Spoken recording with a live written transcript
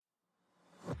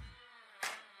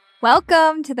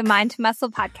Welcome to the Mind to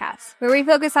Muscle podcast, where we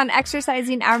focus on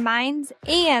exercising our minds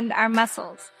and our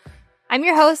muscles. I'm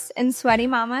your host and sweaty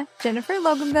mama, Jennifer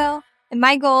Loganville, and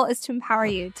my goal is to empower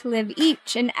you to live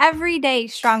each and every day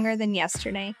stronger than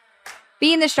yesterday.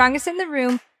 Being the strongest in the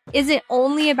room isn't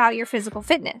only about your physical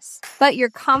fitness, but your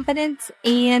confidence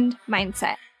and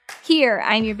mindset. Here,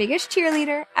 I'm your biggest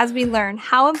cheerleader as we learn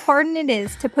how important it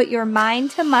is to put your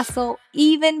mind to muscle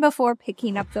even before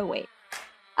picking up the weight.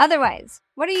 Otherwise,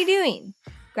 what are you doing?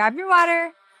 Grab your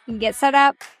water and get set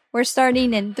up. We're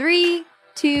starting in 3,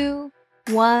 2,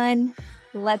 1.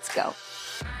 Let's go.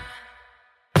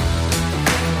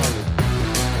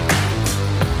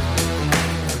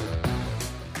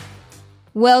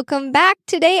 Welcome back.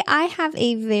 Today I have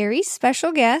a very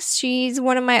special guest. She's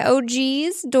one of my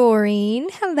OGs, Dorene.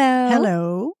 Hello.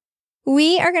 Hello.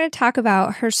 We are going to talk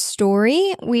about her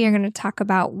story. We are going to talk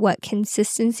about what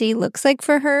consistency looks like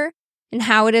for her and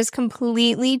how it has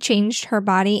completely changed her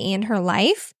body and her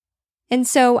life. And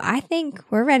so I think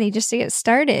we're ready just to get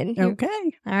started. Okay.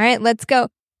 All right, let's go.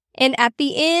 And at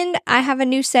the end, I have a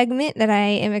new segment that I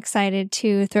am excited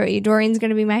to throw at you. Dorene's going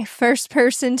to be my first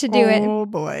person to do it. Oh,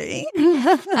 boy.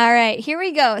 All right, here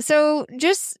we go. So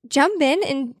just jump in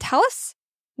and tell us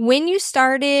when you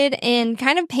started and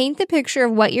kind of paint the picture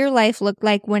of what your life looked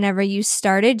like whenever you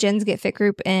started Jen's Get Fit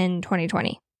group in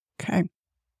 2020. Okay.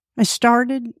 I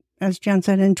started, as Jen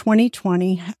said, in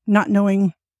 2020, not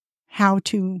knowing how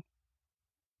to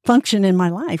function in my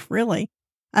life, really.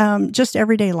 Just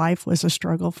everyday life was a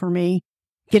struggle for me,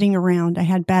 getting around. I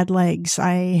had bad legs.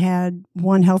 I had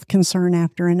one health concern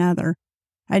after another.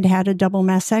 I'd had a double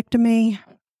mastectomy.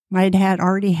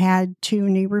 Already had 2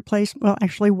 knee replacements. Well,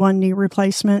 actually 1 knee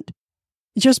replacement.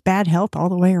 Just bad health all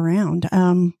the way around.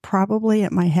 Probably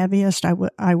at my heaviest,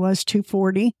 I was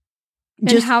 240.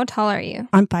 And how tall are you?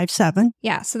 I'm 5'7".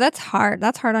 Yeah, so that's hard.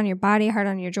 That's hard on your body, hard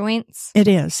on your joints. It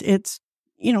is.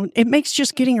 It makes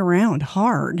just getting around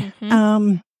hard.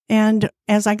 Mm-hmm. And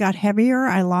as I got heavier,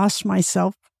 I lost my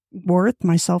self-worth,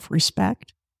 my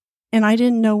self-respect, and I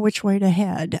didn't know which way to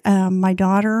head. My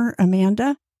daughter,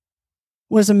 Amanda,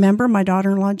 was a member. My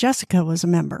daughter-in-law, Jessica, was a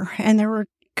member, and they were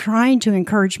trying to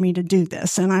encourage me to do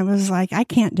this. And I was like, I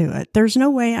can't do it. There's no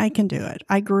way I can do it.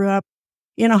 I grew up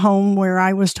in a home where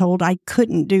I was told I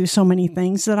couldn't do so many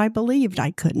things that I believed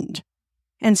I couldn't.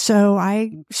 And so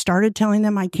I started telling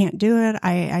them I can't do it.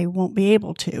 I won't be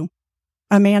able to.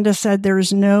 Amanda said,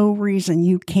 there's no reason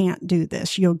you can't do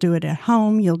this. You'll do it at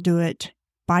home. You'll do it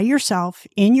by yourself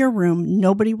in your room.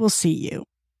 Nobody will see you.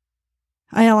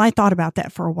 Well, I thought about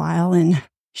that for a while, and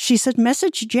she said,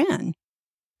 message Jen.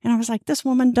 And I was like, this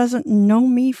woman doesn't know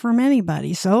me from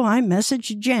anybody. So I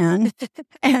messaged Jen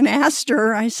and asked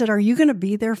her, I said, are you going to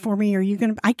be there for me?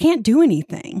 I can't do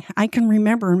anything. I can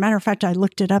remember. As a matter of fact, I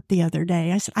looked it up the other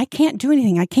day. I said, I can't do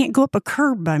anything. I can't go up a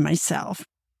curb by myself.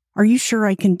 Are you sure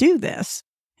I can do this?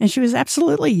 And she was,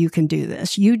 absolutely, you can do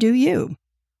this. You do you.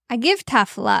 I give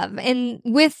tough love and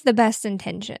with the best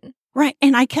intention. Right.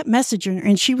 And I kept messaging her,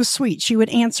 and she was sweet. She would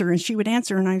answer.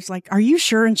 And I was like, are you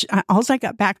sure? And all I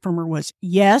got back from her was,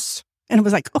 yes. And it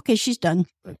was like, okay, she's done.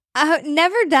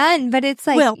 Never done, but it's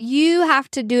like, well, you have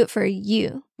to do it for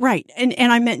you. Right.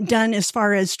 And I meant done as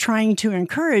far as trying to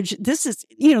encourage. This is,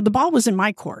 the ball was in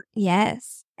my court.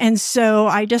 Yes. And so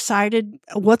I decided,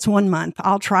 what's 1 month?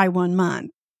 I'll try 1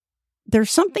 month. There's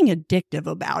something addictive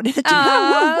about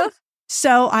it.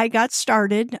 So I got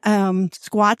started.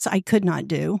 Squats I could not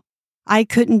do. I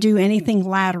couldn't do anything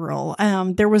lateral.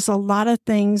 There was a lot of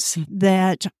things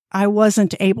that I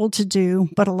wasn't able to do,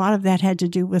 but a lot of that had to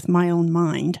do with my own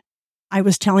mind. I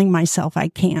was telling myself I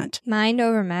can't. Mind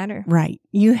over matter. Right.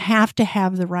 You have to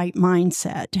have the right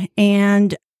mindset.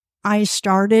 And I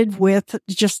started with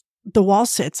just the wall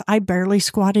sits. I barely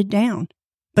squatted down,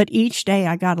 but each day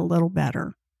I got a little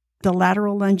better. The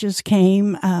lateral lunges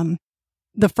came.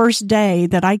 The first day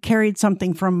that I carried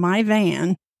something from my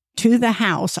van to the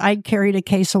house, I carried a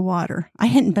case of water. I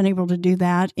hadn't been able to do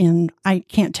that in, I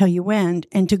can't tell you when,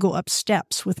 and to go up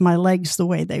steps with my legs the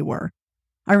way they were.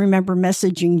 I remember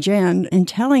messaging Jen and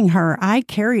telling her I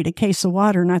carried a case of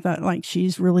water, and I thought, like,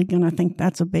 she's really going to think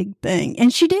that's a big thing.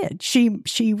 And she did.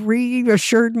 She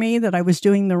reassured me that I was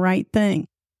doing the right thing.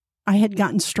 I had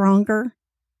gotten stronger,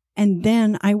 and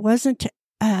then I wasn't,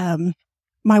 my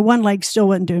one leg still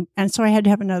wasn't doing, and so I had to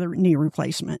have another knee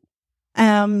replacement.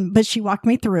 But she walked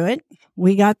me through it.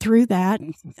 We got through that.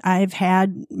 I've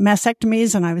had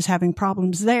mastectomies and I was having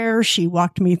problems there. She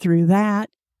walked me through that,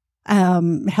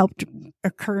 helped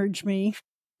encourage me.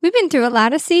 We've been through a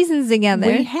lot of seasons together.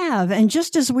 We have. And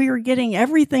just as we were getting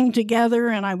everything together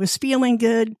and I was feeling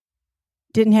good,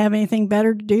 didn't have anything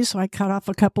better to do, so I cut off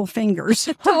a couple fingers.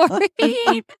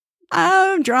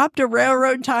 I dropped a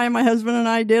railroad tie my husband and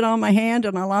I did on my hand,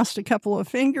 and I lost a couple of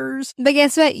fingers. But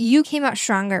guess what? You came out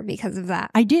stronger because of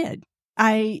that. I did.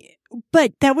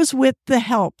 But that was with the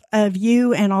help of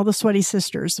you and all the Sweaty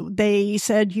Sisters. They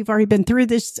said, you've already been through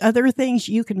this other things,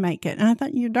 you can make it. And I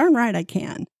thought, you're darn right I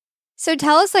can. So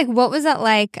tell us, like, what was that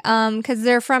like? Because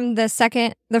they're from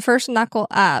the first knuckle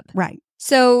up. Right.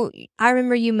 So I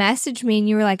remember you messaged me and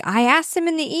you were like, I asked him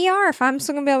in the ER if I'm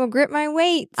still going to be able to grip my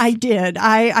weights. I did.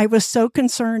 I was so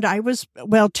concerned.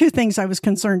 Two things I was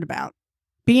concerned about.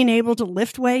 Being able to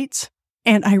lift weights,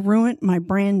 and I ruined my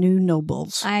brand new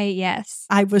Nobles. Yes.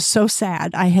 I was so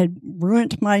sad. I had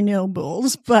ruined my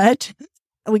Nobles, but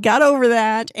we got over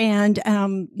that. And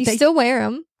you still wear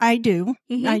them. I do.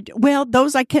 Mm-hmm.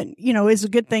 Those I can, it's a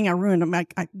good thing I ruined them.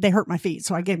 They hurt my feet,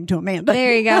 so I gave them to Amanda.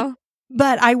 There you go.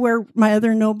 But I wear my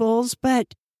other Nobles,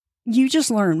 but you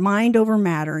just learn mind over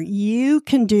matter. You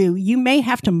may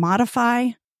have to modify.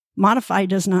 Modify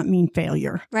does not mean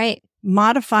failure. Right.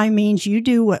 Modify means you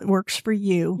do what works for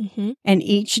you, and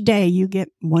each day you get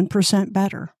 1%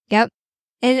 better. Yep.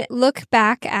 And look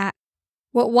back at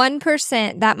what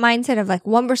 1%, that mindset of like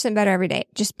 1% better every day,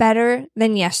 just better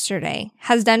than yesterday,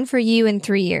 has done for you in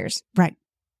 3 years. Right.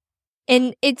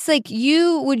 And it's like,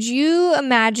 would you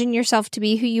imagine yourself to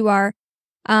be who you are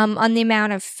on the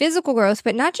amount of physical growth,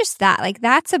 but not just that, like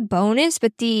that's a bonus,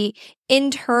 but the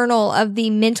internal of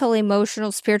the mental,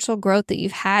 emotional, spiritual growth that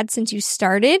you've had since you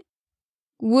started,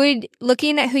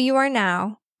 looking at who you are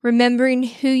now, remembering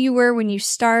who you were when you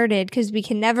started, because we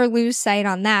can never lose sight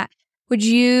on that. Would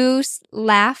you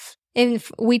laugh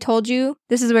if we told you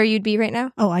this is where you'd be right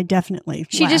now? Oh, I definitely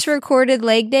She laugh. just recorded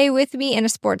leg day with me in a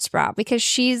sports bra because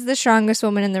she's the strongest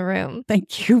woman in the room.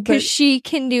 Thank you. Because she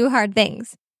can do hard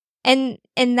things. And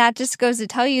that just goes to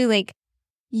tell you, like,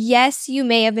 yes, you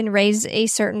may have been raised a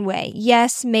certain way.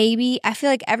 Yes, maybe. I feel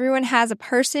like everyone has a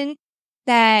person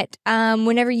that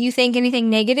whenever you think anything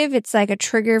negative, it's like a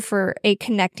trigger for a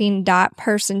connecting dot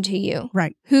person to you.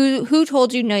 Right. Who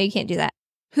told you, no, you can't do that?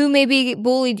 Who maybe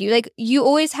bullied you? Like, you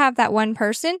always have that one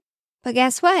person, but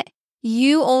guess what?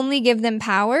 You only give them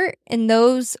power, and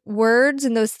those words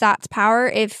and those thoughts power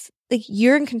if like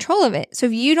you're in control of it. So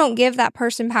if you don't give that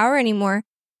person power anymore,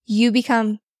 you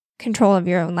become control of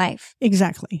your own life.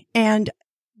 Exactly. And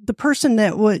the person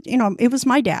that would, it was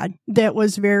my dad that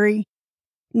was very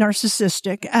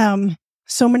narcissistic.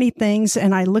 So many things,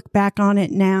 and I look back on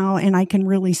it now and I can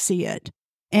really see it.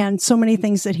 And so many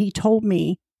things that he told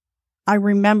me, I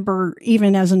remember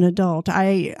even as an adult.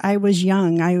 I was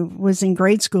young. I was in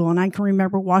grade school, and I can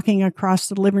remember walking across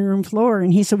the living room floor,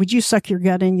 and he said, "Would you suck your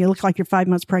gut in? You look like you're 5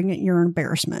 months pregnant. You're an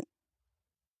embarrassment."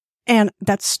 And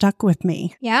that stuck with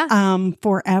me. Yeah.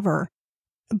 Forever.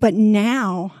 But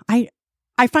now I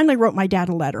finally wrote my dad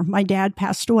a letter. My dad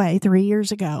passed away 3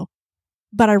 years ago,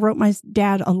 but I wrote my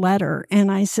dad a letter,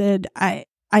 and I said, I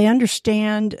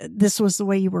understand this was the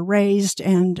way you were raised,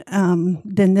 and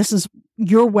then this is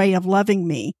your way of loving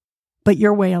me, but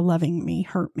your way of loving me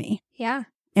hurt me. Yeah.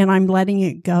 And I'm letting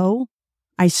it go.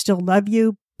 I still love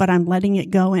you, but I'm letting it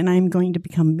go, and I'm going to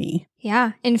become me.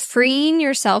 Yeah. And freeing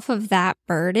yourself of that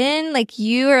burden, like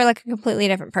you are like a completely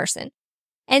different person.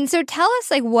 And so tell us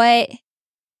like what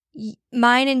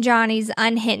mine and Johnny's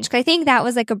Unhinged, because I think that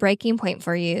was like a breaking point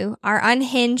for you. Our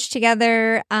Unhinged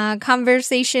Together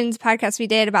conversations podcast we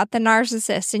did about the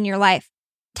narcissist in your life.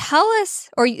 Tell us,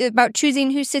 or about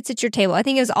choosing who sits at your table. I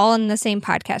think it was all in the same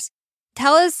podcast.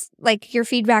 Tell us like your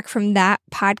feedback from that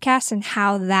podcast and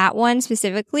how that one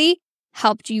specifically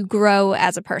helped you grow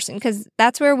as a person. Because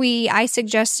that's where I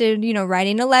suggested,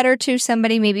 writing a letter to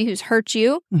somebody maybe who's hurt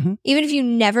you, even if you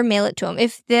never mail it to them.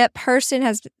 If that person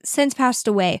has since passed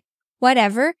away,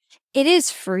 whatever, it is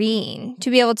freeing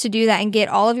to be able to do that and get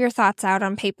all of your thoughts out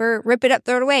on paper, rip it up,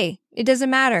 throw it away. It doesn't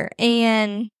matter.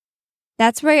 And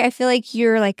that's where I feel like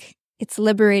you're like, it's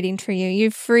liberating for you.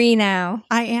 You're free now.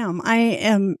 I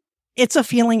am. It's a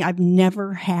feeling I've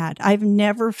never had. I've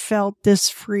never felt this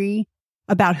free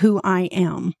about who I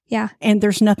am. Yeah. And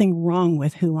there's nothing wrong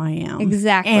with who I am.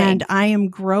 Exactly. And I am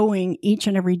growing each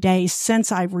and every day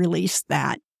since I've released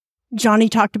that. Johnny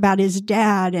talked about his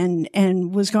dad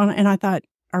and was going, and I thought,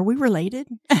 are we related?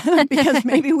 Because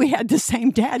maybe we had the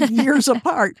same dad years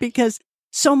apart, because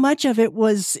so much of it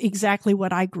was exactly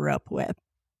what I grew up with.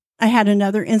 I had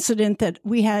another incident that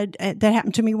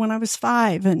happened to me when I was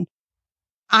 5, and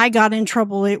I got in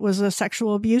trouble. It was a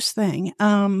sexual abuse thing.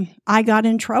 I got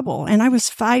in trouble, and I was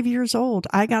 5 years old.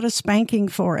 I got a spanking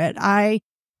for it. I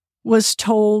was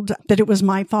told that it was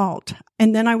my fault.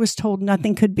 And then I was told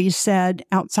nothing could be said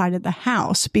outside of the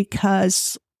house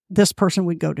because this person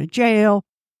would go to jail.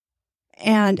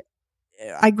 And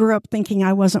I grew up thinking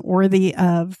I wasn't worthy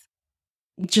of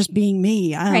just being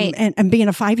me, Right. and being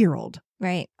a 5-year-old.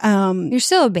 Right. You're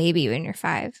still a baby when you're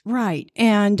 5. Right.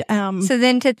 And so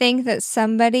then to think that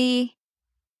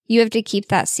you have to keep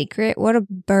that secret, what a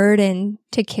burden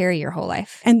to carry your whole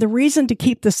life. And the reason to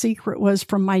keep the secret was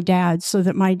from my dad, so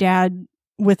that my dad,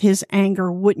 with his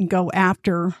anger, wouldn't go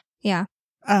after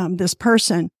this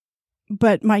person.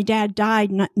 But my dad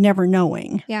died never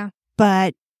knowing. Yeah.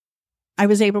 But I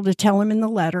was able to tell him in the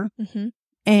letter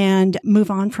and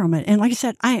move on from it. And like I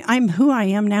said, I'm who I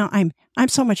am now. I'm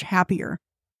so much happier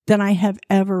than I have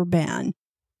ever been.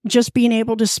 Just being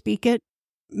able to speak it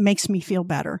makes me feel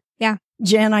better. Yeah.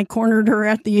 Jen, I cornered her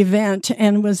at the event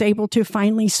and was able to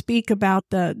finally speak about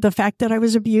the fact that I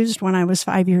was abused when I was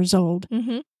 5 years old.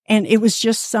 Mm-hmm. And it was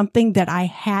just something that I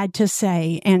had to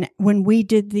say. And when we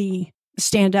did the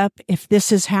stand up, if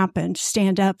this has happened,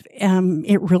 stand up,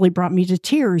 it really brought me to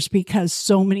tears, because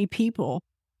so many people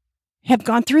have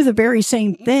gone through the very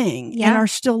same thing and are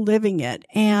still living it.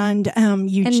 And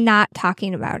not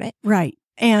talking about it. Right.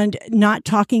 And not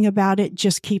talking about it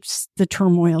just keeps the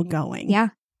turmoil going. Yeah.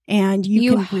 And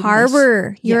you can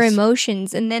harbor your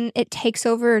emotions, and then it takes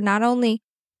over not only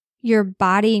your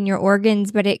body and your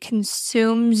organs, but it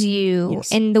consumes you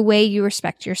in the way you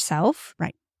respect yourself.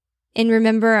 Right. And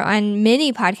remember, on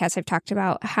many podcasts, I've talked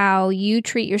about how you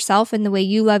treat yourself and the way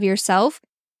you love yourself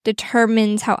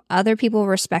determines how other people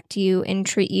respect you and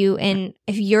treat you. And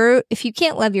if you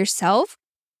can't love yourself,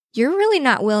 you're really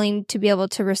not willing to be able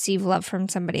to receive love from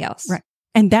somebody else. Right.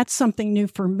 And that's something new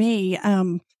for me.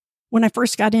 When I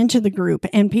first got into the group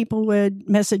and people would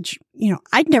message,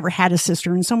 I'd never had a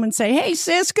sister, and someone say, "Hey,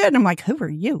 sis, good." And I'm like, "Who are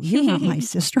you? You're not my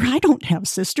sister. I don't have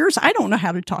sisters. I don't know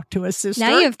how to talk to a sister."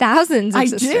 Now you have thousands of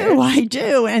sisters. I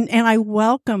do. And I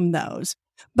welcome those.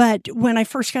 But when I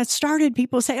first got started,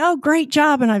 people say, "Oh, great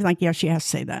job." And I'm like, "Yeah, she has to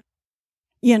say that."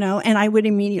 And I would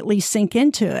immediately sink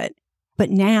into it. But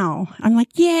now I'm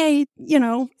like, yay,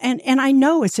 and I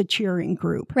know it's a cheering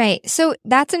group. Right. So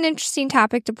that's an interesting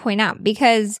topic to point out,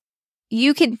 because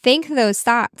you can think those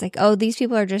thoughts like, "Oh, these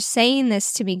people are just saying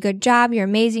this to me. Good job. You're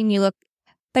amazing. You look."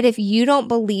 But if you don't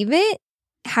believe it,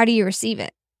 how do you receive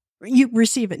it? You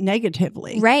receive it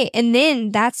negatively. Right. And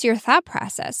then that's your thought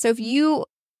process. So if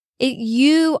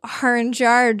you are in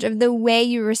charge of the way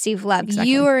you receive love,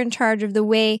 you are in charge of the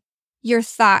way your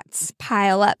thoughts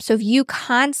pile up. So if you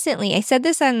constantly, I said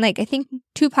this on I think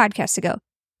 2 podcasts ago,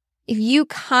 if you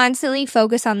constantly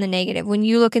focus on the negative, when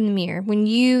you look in the mirror, when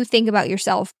you think about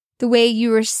yourself, the way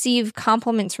you receive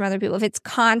compliments from other people, if it's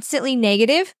constantly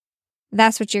negative,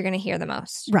 that's what you're going to hear the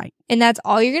most. Right. And that's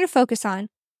all you're going to focus on.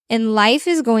 And life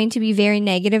is going to be very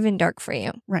negative and dark for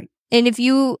you. Right. And if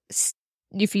you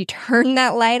turn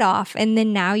that light off and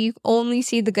then now you only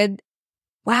see the good,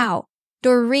 wow,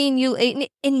 Dorene,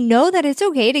 and know that it's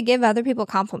okay to give other people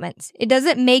compliments. It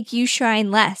doesn't make you shine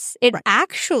less. It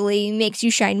actually makes you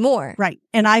shine more. Right.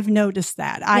 And I've noticed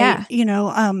that.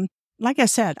 Like I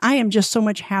said, I am just so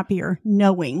much happier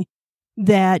knowing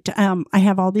that I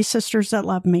have all these sisters that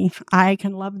love me. I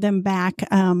can love them back.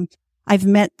 I've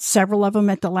met several of them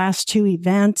at the last 2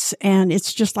 events, and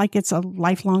it's just like it's a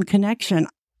lifelong connection.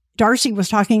 Darcy was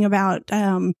talking about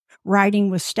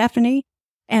riding with Stephanie,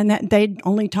 and that they'd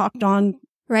only talked on.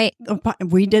 Right.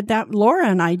 We did that. Laura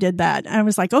and I did that. I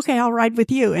was like, "Okay, I'll ride with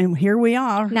you." And here we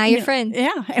are. Now you're friends.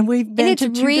 Yeah. And we've been to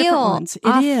 2 different ones.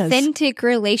 It is authentic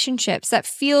relationships that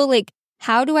feel like,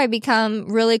 how do I become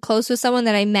really close with someone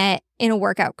that I met in a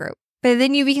workout group? But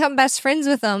then you become best friends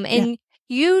with them. And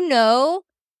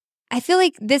I feel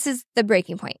like this is the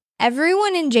breaking point.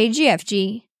 Everyone in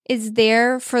JGFG is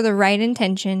there for the right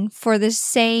intention, for the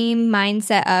same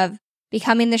mindset of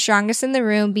becoming the strongest in the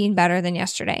room, being better than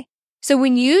yesterday. So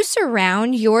when you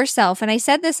surround yourself, and I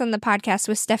said this on the podcast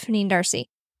with Stephanie and Darcy,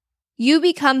 you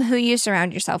become who you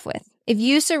surround yourself with. If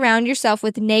you surround yourself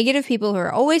with negative people who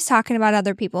are always talking about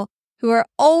other people, who are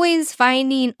always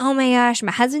finding, "Oh my gosh,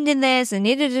 my husband did this, and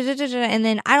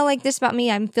then I don't like this about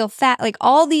me, I feel fat," like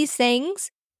all these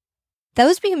things,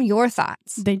 those become your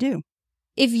thoughts. They do.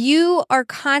 If you are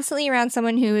constantly around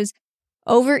someone who is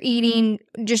overeating,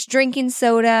 just drinking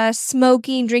soda,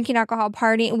 smoking, drinking alcohol,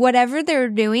 partying, whatever they're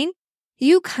doing,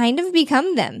 you kind of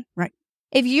become them. Right.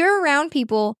 If you're around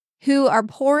people who are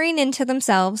pouring into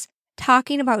themselves,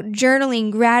 talking about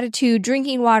journaling, gratitude,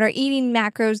 drinking water, eating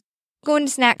macros, going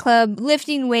to snack club,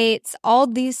 lifting weights, all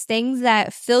these things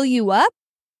that fill you up,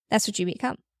 that's what you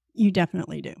become. You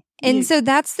definitely do. And so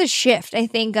that's the shift, I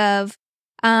think, of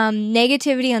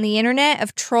negativity on the internet,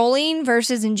 of trolling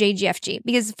versus in JGFG.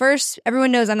 Because first,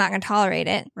 everyone knows I'm not going to tolerate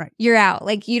it. Right. You're out.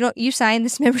 Like, you signed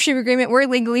this membership agreement. We're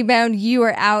legally bound. You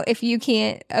are out if you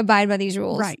can't abide by these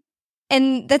rules. Right.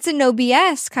 And that's a no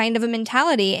BS kind of a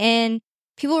mentality. And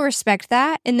people respect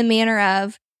that in the manner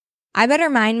of, I better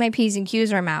mind my P's and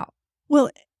Q's or I'm out. Well,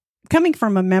 coming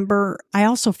from a member, I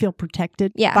also feel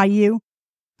protected by you.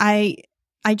 I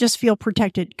just feel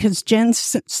protected because Jen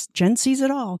sees it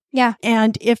all. Yeah.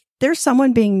 And if there's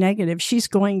someone being negative, she's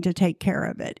going to take care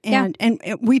of it. And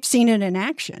we've seen it in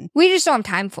action. We just don't have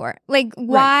time for it. Like,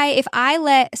 why, if I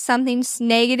let something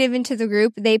negative into the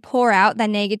group, they pour out that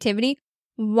negativity.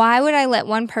 Why would I let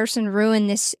one person ruin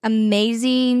this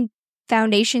amazing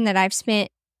foundation that I've spent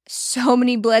so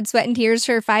many blood, sweat, and tears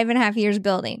for 5.5 years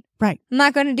building? Right. I'm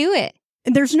not going to do it.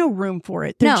 And there's no room for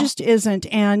it. There just isn't.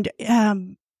 And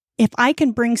if I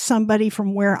can bring somebody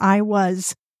from where I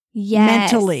was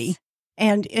mentally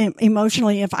and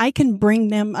emotionally, if I can bring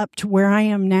them up to where I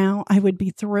am now, I would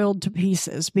be thrilled to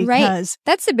pieces because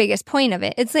that's the biggest point of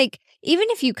it. It's like, even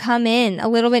if you come in a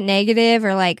little bit negative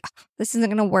or like, oh, this isn't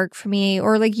going to work for me,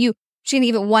 or like you're going to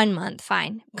give it 1 month,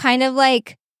 fine. Kind of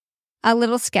like a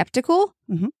little skeptical.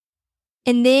 Mm-hmm.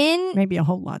 And then maybe a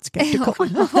whole lot skeptical.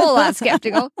 A whole lot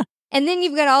skeptical. And then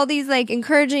you've got all these like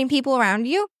encouraging people around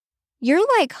you. You're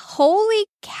like, holy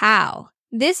cow,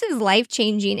 this is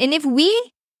life-changing. And if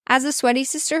we, as a Sweaty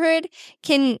Sisterhood,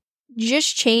 can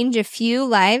just change a few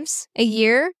lives a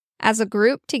year as a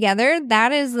group together,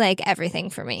 that is like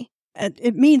everything for me.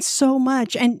 It means so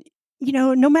much. And,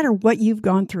 no matter what you've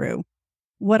gone through,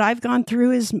 what I've gone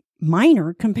through is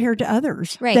minor compared to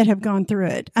others that have gone through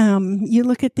it. You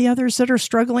look at the others that are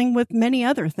struggling with many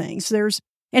other things.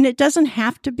 And it doesn't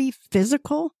have to be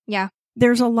physical. Yeah.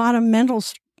 There's a lot of mental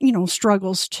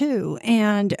struggles too.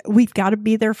 And we've got to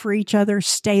be there for each other,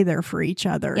 stay there for each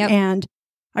other. Yep. And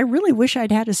I really wish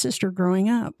I'd had a sister growing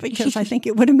up because I think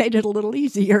it would have made it a little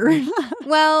easier.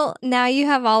 Well, now you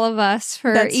have all of us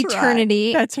for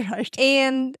eternity. That's right.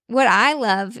 And what I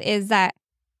love is that,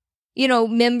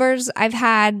 members, I've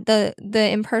had the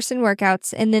in-person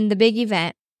workouts and then the big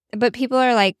event, but people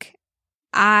are like,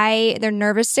 they're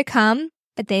nervous to come,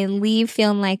 but they leave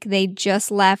feeling like they just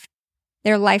left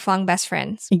their lifelong best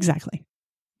friends. Exactly.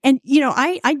 And,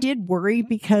 I did worry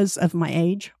because of my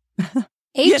age.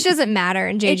 Age doesn't matter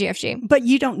in JGFG. But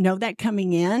you don't know that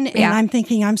coming in. And I'm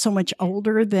thinking I'm so much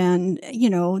older than,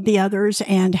 the others.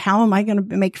 And how am I going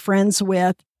to make friends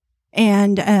with?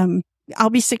 And I'll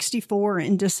be 64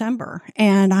 in December.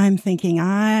 And I'm thinking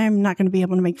I'm not going to be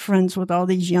able to make friends with all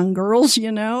these young girls,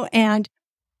 and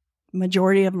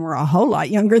majority of them are a whole lot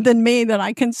younger than me that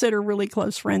I consider really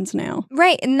close friends now.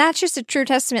 Right. And that's just a true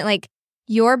testament. Like,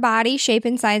 your body shape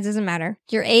and size doesn't matter.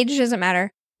 Your age doesn't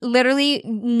matter. Literally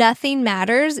nothing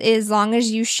matters as long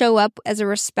as you show up as a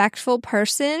respectful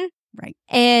person. Right.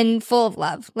 And full of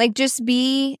love. Like, just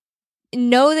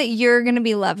know that you're going to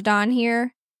be loved on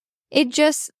here. It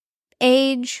just,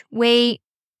 age, weight,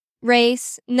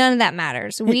 race, none of that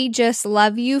matters. We just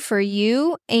love you for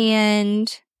you.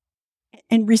 And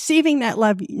receiving that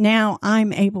love, now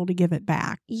I'm able to give it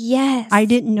back. Yes. I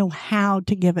didn't know how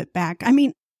to give it back. I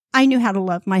mean, I knew how to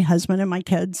love my husband and my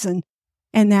kids and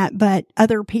that, but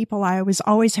other people, I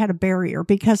always had a barrier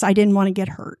because I didn't want to get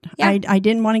hurt. Yeah. I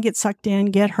didn't want to get sucked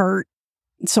in, get hurt.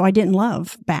 So I didn't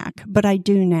love back, but I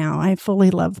do now. I fully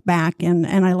love back and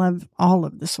I love all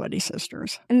of the Sweaty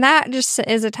Sisters. And that just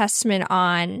is a testament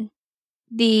on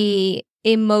the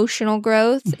emotional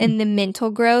growth and the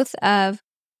mental growth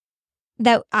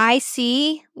that I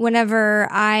see whenever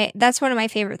that's one of my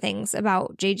favorite things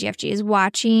about JGFG is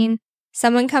watching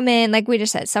someone come in, like we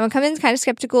just said, someone come in kind of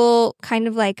skeptical, kind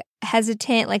of like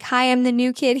hesitant, like, hi, I'm the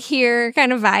new kid here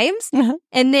kind of vibes. Uh-huh.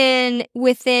 And then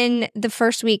within the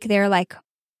first week, they're like,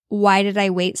 why did I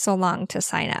wait so long to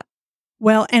sign up?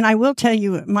 Well, and I will tell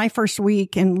you, my first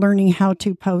week in learning how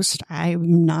to post,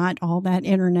 I'm not all that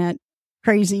internet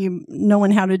crazy,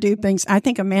 knowing how to do things. I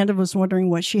think Amanda was wondering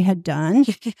what she had done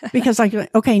because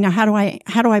okay, now how do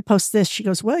I post this? She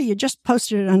goes, well, you just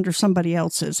posted it under somebody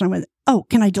else's. And I went, oh,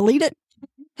 can I delete it?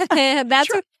 That's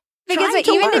because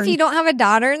even if you don't have a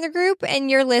daughter in the group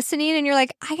and you're listening and you're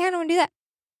like, I kind of want to do that,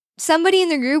 somebody in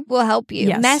the group will help you.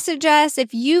 Yes. Message us.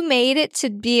 If you made it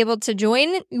to be able to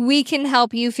join, we can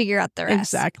help you figure out the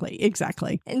rest.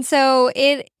 Exactly. And so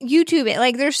YouTube it.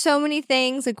 Like, there's so many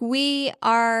things. Like, we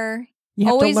are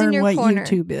always in your corner.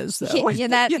 YouTube is, though.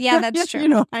 That's true.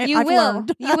 You will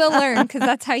learn because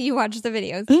that's how you watch the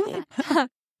videos.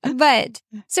 But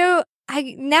so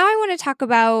now I want to talk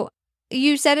about,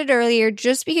 you said it earlier,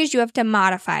 just because you have to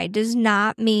modify does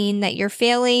not mean that you're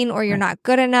failing or you're not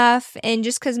good enough. And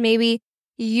just because maybe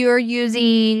you're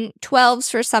using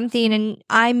 12s for something and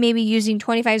I'm maybe using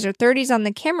 25s or 30s on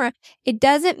the camera, it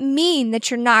doesn't mean that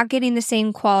you're not getting the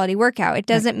same quality workout. It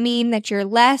doesn't mean that you're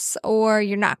less or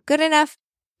you're not good enough.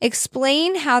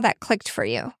 Explain how that clicked for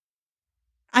you.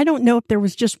 I don't know if there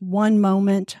was just one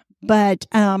moment, but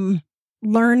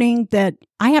learning that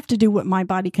I have to do what my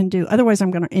body can do. Otherwise,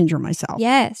 I'm going to injure myself.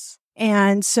 Yes.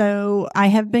 And so I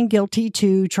have been guilty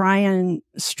to try and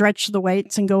stretch the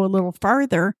weights and go a little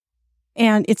farther,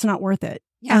 and it's not worth it.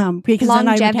 Yeah. Because then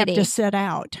I would have Longevity. to sit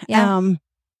out. Yeah.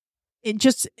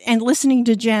 And listening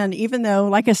to Jen, even though,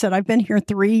 like I said, I've been here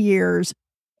 3 years,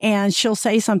 and she'll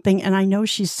say something, and I know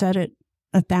she's said it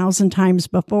 1,000 times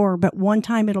before, but one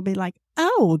time it'll be like,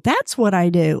 oh, that's what I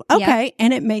do. Okay. Yep.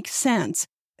 And it makes sense.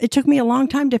 It took me a long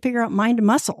time to figure out mind to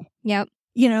muscle. Yep.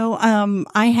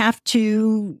 I have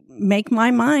to make my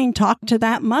mind talk to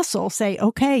that muscle, say,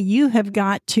 okay, you have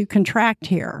got to contract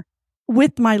here.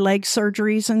 With my leg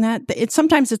surgeries and that,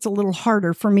 sometimes it's a little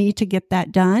harder for me to get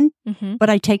that done, but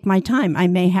I take my time. I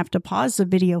may have to pause the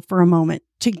video for a moment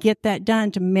to get that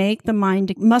done, to make the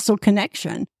mind muscle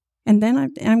connection. And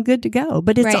then I'm good to go.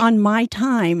 But it's on my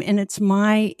time, and it's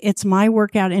my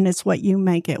workout, and it's what you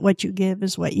make it. What you give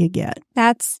is what you get.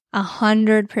 That's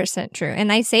 100% true.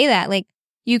 And I say that, like,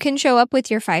 you can show up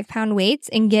with your 5-pound weights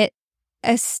and get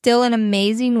still an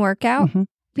amazing workout.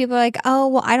 People are like, oh,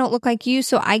 well, I don't look like you,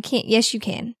 so I can't. Yes, you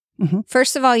can.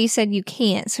 First of all, you said you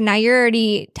can't. So now you're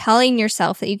already telling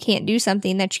yourself that you can't do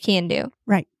something that you can do.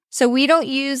 Right. So we don't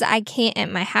use I can't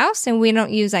at my house, and we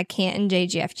don't use I can't in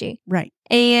JGFG. Right.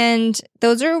 And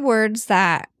those are words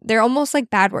that they're almost like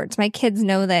bad words. My kids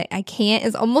know that I can't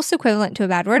is almost equivalent to a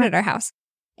bad word at our house.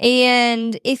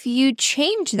 And if you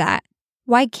change that,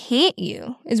 why can't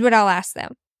you is what I'll ask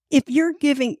them. If you're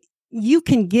giving, you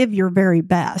can give your very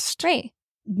best. Right.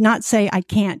 Not say, I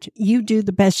can't. You do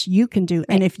the best you can do. Right.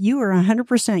 And if you are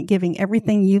 100% giving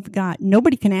everything you've got,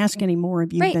 nobody can ask any more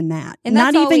of you than that. And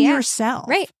not even yourself.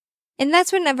 Right. And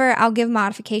that's whenever I'll give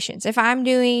modifications. If I'm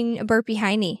doing a burpee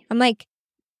high knee, I'm like,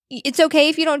 it's okay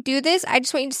if you don't do this. I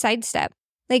just want you to sidestep.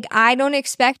 Like, I don't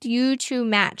expect you to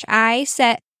match. I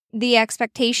set the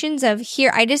expectations of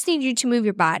here, I just need you to move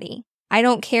your body. I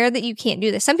don't care that you can't do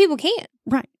this. Some people can't.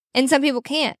 Right. And some people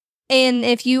can't. And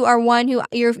if you are one who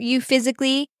you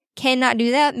physically cannot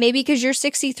do that, maybe because you're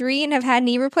 63 and have had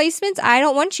knee replacements, I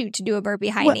don't want you to do a burpee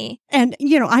high knee. And,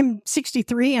 I'm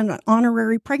 63 and an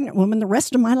honorary pregnant woman the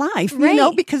rest of my life,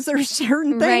 because there's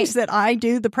certain things that I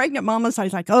do. The pregnant mamas, I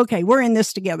was like, okay, we're in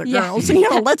this together, girls.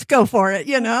 Let's go for it,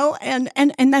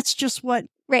 and that's just what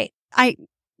I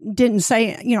didn't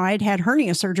say. I'd had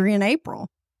hernia surgery in April,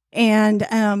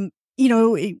 and,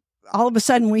 all of a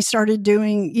sudden we started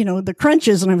doing, the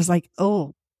crunches, and I was like,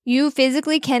 oh. You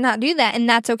physically cannot do that, and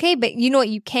that's okay. But you know what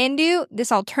you can do?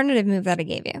 This alternative move that I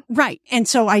gave you. Right. And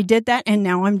so I did that, and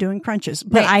now I'm doing crunches.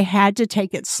 But I had to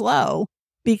take it slow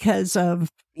because of,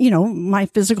 my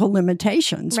physical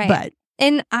limitations. Right.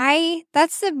 And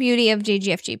that's the beauty of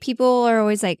JGFG. People are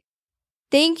always like,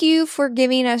 thank you for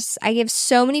giving us, I give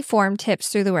so many form tips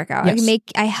through the workout. Yes.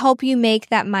 I help you make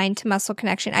that mind to muscle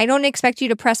connection. I don't expect you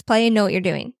to press play and know what you're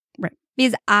doing. Right.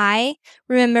 Because I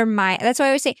remember that's why I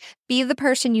always say, be the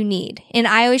person you need. And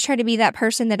I always try to be that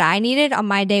person that I needed on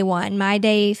my day 1, my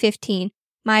day 15,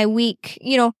 my week.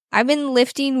 I've been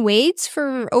lifting weights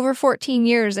for over 14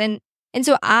 years. And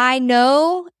so I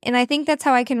know, and I think that's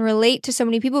how I can relate to so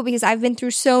many people, because I've been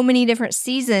through so many different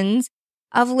seasons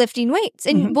of lifting weights.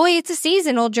 And boy, it's a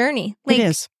seasonal journey. It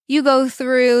is. You go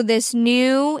through this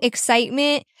new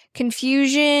excitement,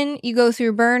 confusion, you go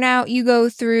through burnout, you go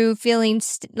through feeling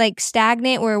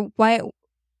stagnant, where why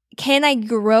can I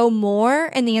grow more?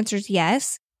 And the answer is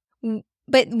yes.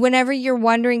 But whenever you're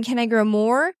wondering, can I grow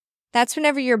more? That's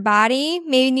whenever your body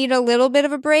may need a little bit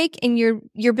of a break, and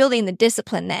you're building the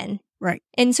discipline then. Right.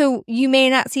 And so you may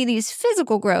not see these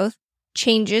physical growth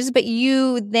changes, but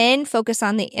you then focus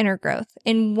on the inner growth.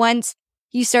 And once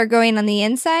you start growing on the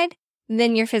inside,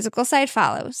 then your physical side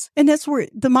follows. And that's where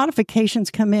the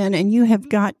modifications come in, and you have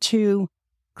got to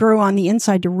grow on the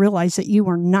inside to realize that you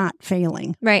are not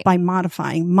failing by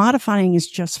modifying. Modifying is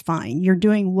just fine. You're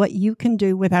doing what you can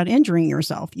do without injuring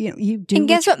yourself. You do. And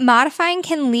guess what? Modifying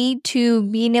can lead to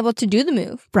being able to do the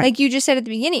move. Right. Like you just said at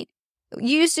the beginning,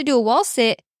 you used to do a wall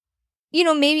sit,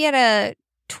 maybe at a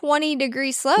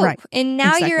 20-degree slope. Right. And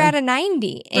now you're at a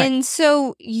 90. Right. And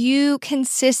so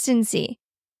consistency.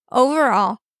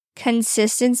 Overall,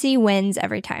 consistency wins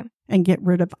every time. And get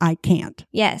rid of I can't.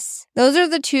 Yes. Those are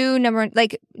the two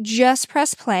just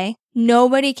press play.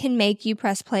 Nobody can make you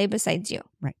press play besides you.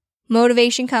 Right.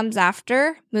 Motivation comes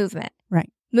after movement.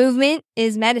 Right. Movement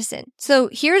is medicine. So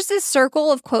here's this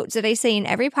circle of quotes that I say in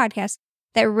every podcast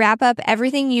that wrap up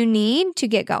everything you need to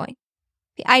get going.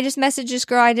 I just messaged this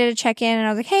girl. I did a check-in and I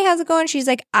was like, hey, how's it going? She's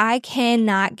like, I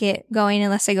cannot get going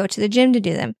unless I go to the gym to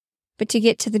do them. But to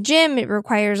get to the gym, it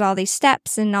requires all these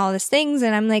steps and all these things.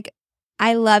 And I'm like,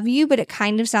 I love you, but it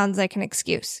kind of sounds like an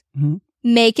excuse. Mm-hmm.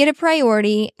 Make it a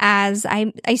priority. As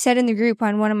I said in the group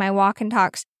on one of my walk and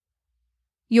talks,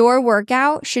 your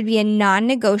workout should be a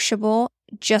non-negotiable,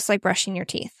 just like brushing your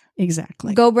teeth.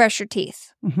 Exactly. Go brush your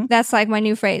teeth. Mm-hmm. That's like my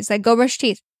new phrase, like go brush your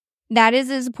teeth. That is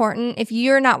as important. If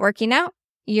you're not working out,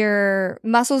 your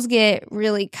muscles get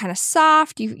really kind of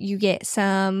soft. You get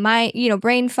some,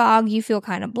 brain fog. You feel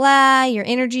kind of blah. Your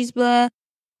energy's blah.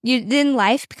 Then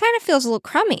life kind of feels a little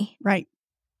crummy. Right.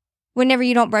 Whenever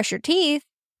you don't brush your teeth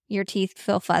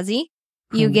feel fuzzy.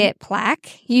 You get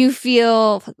plaque. You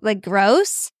feel like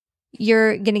gross.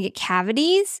 You're going to get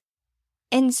cavities.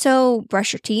 And so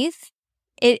brush your teeth.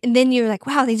 And then you're like,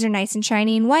 wow, these are nice and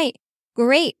shiny and white.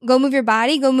 Great. Go move your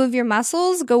body. Go move your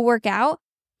muscles. Go work out.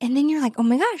 And then you're like, oh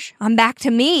my gosh, I'm back to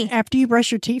me. After you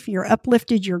brush your teeth, you're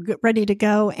uplifted, you're ready to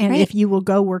go. And if you will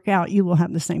go work out, you will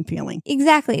have the same feeling.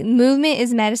 Exactly. Movement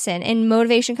is medicine, and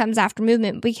motivation comes after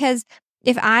movement. Because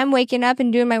if I'm waking up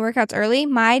and doing my workouts early,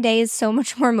 my day is so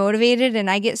much more motivated and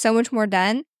I get so much more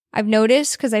done. I've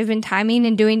noticed because I've been timing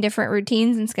and doing different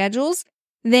routines and schedules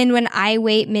than when I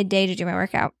wait midday to do my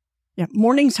workout. Yeah.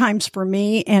 Morning times for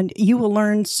me, and you will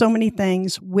learn so many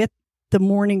things with the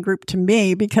morning group to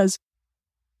me because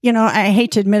I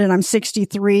hate to admit it, I'm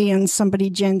 63 and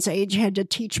somebody Jen's age had to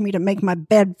teach me to make my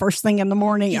bed first thing in the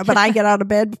morning. But I get out of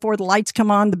bed before the lights come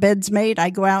on, the bed's made,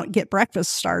 I go out and get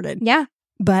breakfast started. Yeah.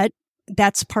 But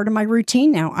that's part of my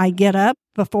routine now. I get up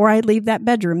before I leave that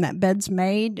bedroom. That bed's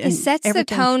made. It sets the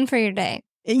tone for your day.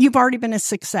 You've already been a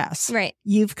success. Right.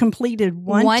 You've completed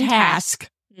one task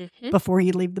before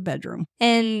you leave the bedroom.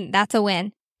 And that's a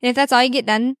win. And if that's all you get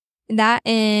done, that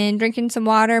and drinking some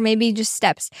water, maybe just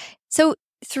steps. So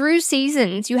through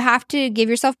seasons, you have to give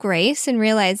yourself grace and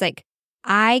realize, like,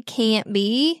 I can't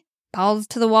be balls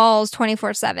to the walls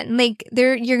 24/7. Like,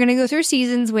 you're going to go through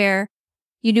seasons where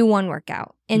you do one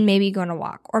workout and maybe you go on a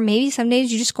walk, or maybe some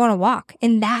days you just go on a walk,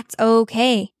 and that's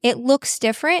okay. It looks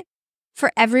different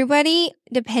for everybody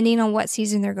depending on what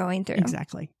season they're going through.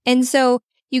 Exactly. And so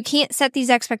you can't set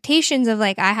these expectations of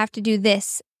like, I have to do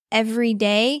this every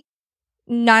day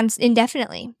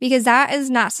indefinitely, because that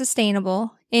is not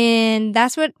sustainable. And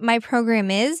that's what my program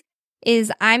is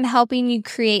I'm helping you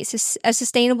create a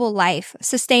sustainable life,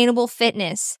 sustainable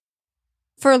fitness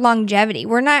for longevity.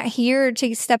 We're not here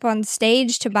to step on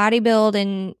stage to bodybuild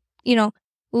and,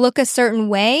 look a certain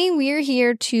way. We're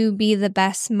here to be the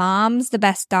best moms, the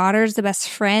best daughters, the best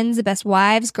friends, the best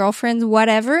wives, girlfriends,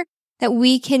 whatever that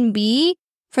we can be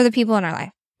for the people in our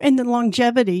life. And the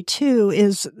longevity, too,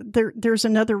 is there's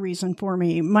another reason for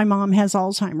me. My mom has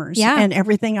Alzheimer's. Yeah. And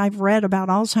everything I've read about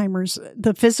Alzheimer's,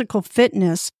 the physical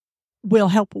fitness will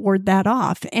help ward that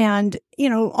off. And,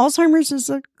 Alzheimer's is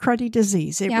a cruddy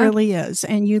disease. It really is.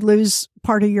 And you lose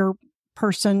part of your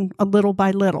person a little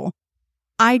by little.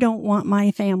 I don't want my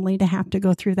family to have to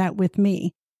go through that with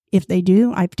me. If they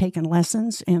do, I've taken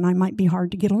lessons and I might be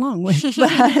hard to get along with.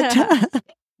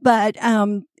 But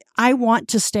I want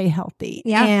to stay healthy.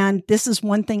 Yeah. And this is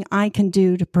one thing I can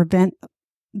do to prevent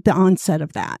the onset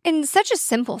of that. And it's such a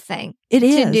simple thing to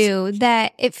do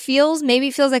that it feels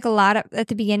like a lot at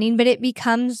the beginning, but it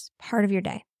becomes part of your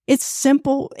day. It's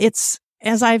simple. It's,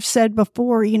 as I've said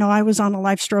before, I was on a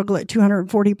life struggle at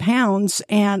 240 pounds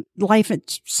and life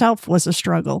itself was a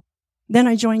struggle. Then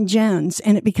I joined Jen's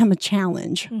and it became a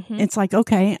challenge. Mm-hmm. It's like,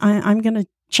 okay, I'm going to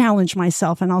challenge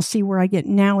myself and I'll see where I get.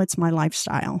 Now it's my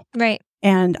lifestyle. Right.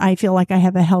 And I feel like I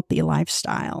have a healthy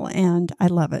lifestyle and I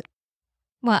love it.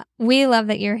 Well, we love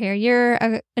that you're here. You're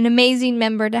an amazing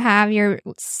member to have. You're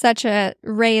such a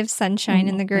ray of sunshine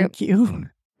in the group. Thank you.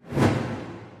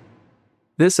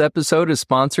 This episode is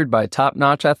sponsored by Top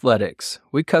Notch Athletics.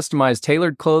 We customize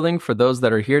tailored clothing for those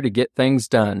that are here to get things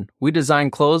done. We design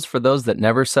clothes for those that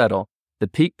never settle, the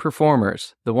peak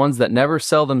performers, the ones that never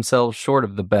sell themselves short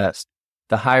of the best,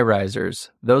 the high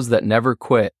risers, those that never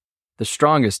quit, the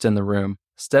strongest in the room.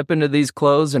 Step into these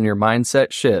clothes and your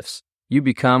mindset shifts. You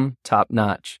become top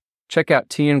notch. Check out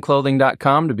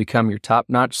tnclothing.com to become your top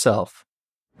notch self.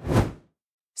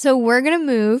 So we're going to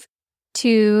move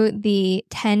to the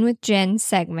 10 with Jen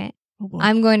segment.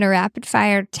 I'm going to rapid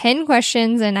fire 10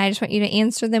 questions and I just want you to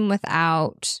answer them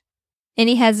without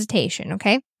any hesitation,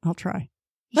 okay? I'll try.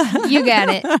 You got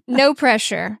it. No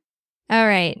pressure. All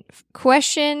right.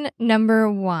 Question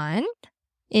number 1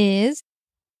 is,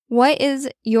 what is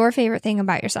your favorite thing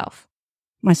about yourself?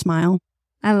 My smile.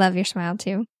 I love your smile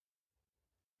too.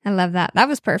 I love that. That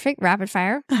was perfect. Rapid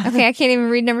fire. Okay, I can't even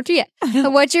read number 2 yet.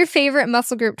 What's your favorite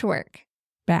muscle group to work?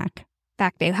 Back.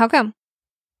 Back day. How come?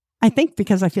 I think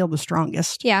because I feel the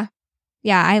strongest. Yeah.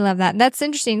 Yeah, I love that. That's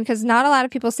interesting because not a lot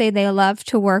of people say they love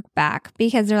to work back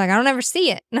because they're like, I don't ever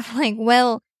see it. And I'm like,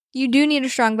 well, You do need a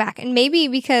strong back. And maybe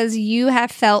because you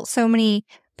have felt so many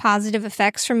positive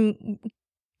effects from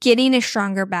getting a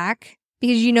stronger back,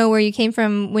 because you know where you came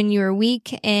from when you were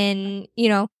weak, and, you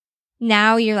know,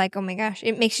 now you're like, oh my gosh,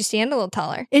 it makes you stand a little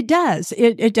taller. It does.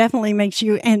 It definitely makes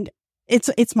you, and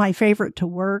it's my favorite to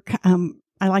work.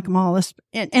 I like them all.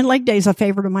 And leg day is a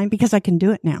favorite of mine because I can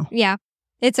do it now. Yeah.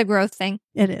 It's a growth thing.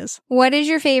 It is. What is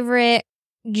your favorite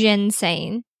Jen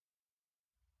saying?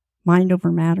 Mind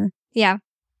over matter. Yeah.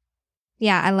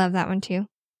 Yeah, I love that one too.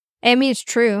 I mean, it's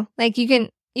true. Like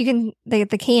the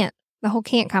whole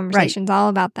can't conversation's all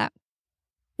about that.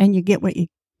 And you get what you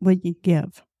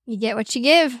give. You get what you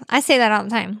give. I say that all the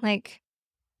time. Like,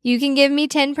 you can give me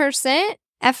 10%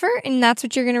 effort and that's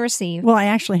what you're going to receive. Well, I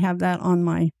actually have that on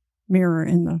my mirror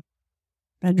in the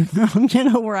bedroom, you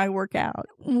know, where I work out.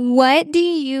 What do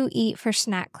you eat for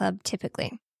snack club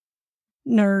typically?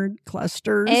 Nerd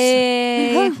clusters.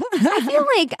 I feel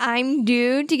like I'm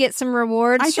due to get some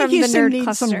rewards from the nerd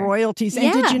cluster. Some royalties.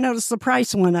 And did you notice the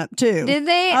price went up too? Did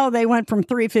they? Oh, they went from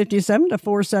 $3.57 to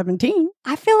 $4.17.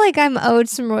 I feel like I'm owed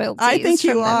some royalties. I think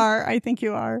you are. I think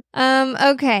you are.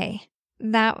 Okay.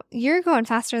 That you're going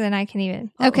faster than I can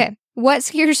even. Uh-oh. Okay. What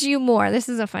scares you more? This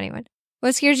is a funny one.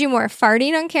 What scares you more?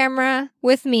 Farting on camera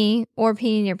with me or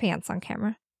peeing your pants on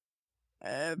camera?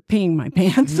 Peeing my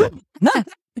pants.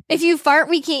 If you fart,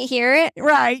 we can't hear it.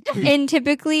 Right. And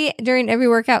typically during every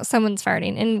workout, someone's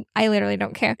farting and I literally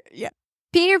don't care. Yeah.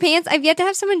 Peeing your pants, I've yet to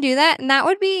have someone do that. And that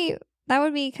would be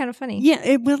kind of funny. Yeah,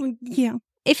 it will. Yeah.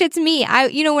 If it's me,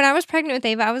 when I was pregnant with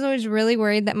Ava, I was always really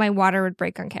worried that my water would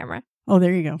break on camera. Oh,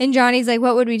 there you go. And Johnny's like,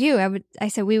 what would we do? I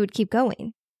said, we would keep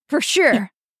going. For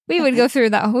sure. We would go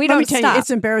through that. We don't stop. Let me tell you,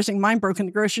 it's embarrassing. Mine broke in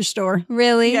the grocery store.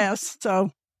 Really? Yes.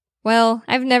 So. Well,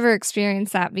 I've never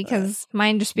experienced that because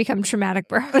mine just become traumatic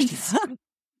burns.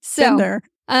 So, there.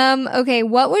 Okay,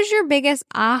 what was your biggest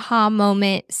aha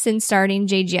moment since starting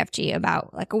JGFG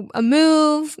about like a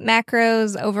move,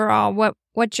 macros, overall?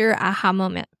 What's your aha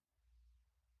moment?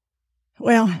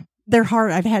 Well, they're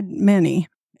hard. I've had many.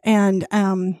 And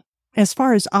as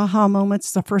far as aha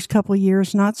moments, the first couple of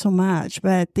years, not so much,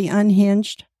 but the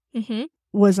unhinged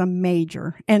was a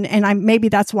major. And maybe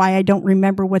that's why I don't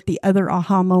remember what the other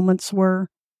aha moments were,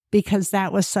 because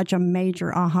that was such a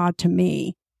major aha to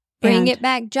me. Bring it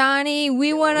back, Johnny.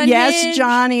 We want unhinged. Yes,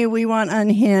 Johnny, we want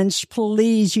unhinged.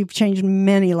 Please, you've changed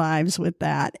many lives with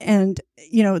that. And,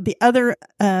 you know, the other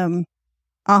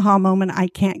aha moment I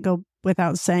can't go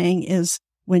without saying is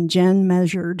when Jen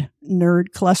measured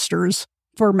nerd clusters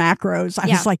for macros. I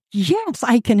was like, yes,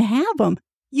 I can have them.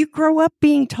 You grow up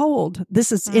being told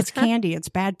it's candy. It's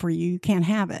bad for you. You can't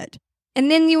have it.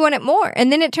 And then you want it more. And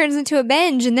then it turns into a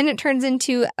binge. And then it turns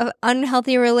into an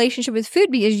unhealthy relationship with food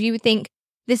because you think,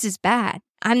 this is bad.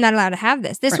 I'm not allowed to have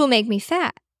this. This will make me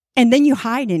fat. And then you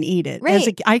hide and eat it.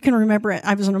 Right. I can remember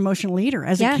I was an emotional eater.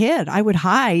 As a kid, I would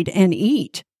hide and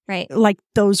eat. Right. Like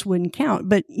those wouldn't count.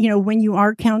 But, you know, when you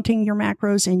are counting your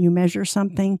macros and you measure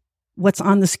something, what's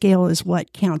on the scale is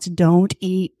what counts. Don't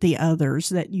eat the others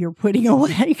that you're putting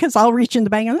away, because I'll reach in the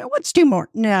bag and what's two more?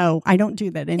 No, I don't do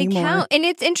that anymore. And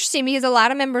it's interesting because a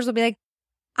lot of members will be like,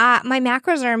 my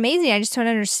macros are amazing. I just don't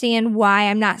understand why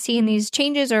I'm not seeing these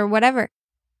changes or whatever.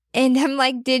 And I'm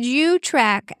like, did you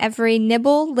track every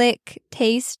nibble, lick,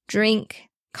 taste, drink,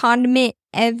 condiment,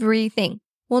 everything?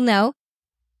 Well, no.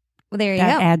 Well, there you go.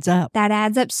 That adds up. That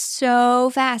adds up so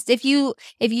fast. If you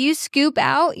scoop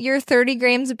out your 30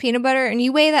 grams of peanut butter and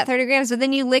you weigh that 30 grams, but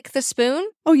then you lick the spoon.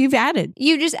 Oh, you've added.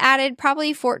 You just added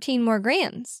probably 14 more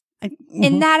grams.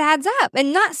 And that adds up.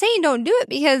 And not saying don't do it,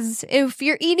 because if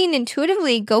you're eating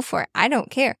intuitively, go for it. I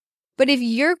don't care. But if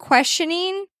you're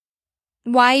questioning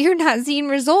why you're not seeing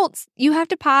results, you have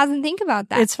to pause and think about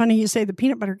that. It's funny you say the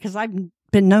peanut butter, because I've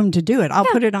been known to do it. I'll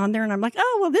put it on there and I'm like,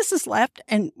 oh, well, this is left.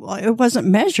 And it wasn't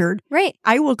measured. Right.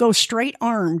 I will go straight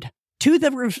armed to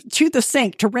the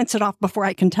sink to rinse it off before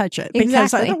I can touch it.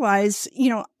 Because otherwise, you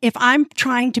know, if I'm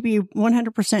trying to be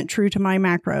 100% true to my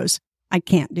macros, I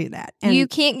can't do that. And you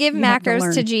can't give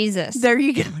macros to Jesus. There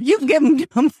you go. You give them.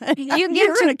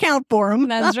 You're an account for them.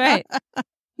 That's right.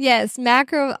 Yes,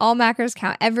 all macros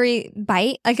count. Every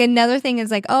bite. Like another thing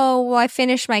is like, oh, well, I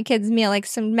finished my kid's meal, like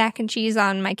some mac and cheese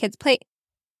on my kid's plate.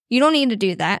 You don't need to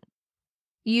do that.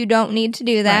 You don't need to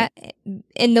do that. Right.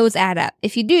 And those add up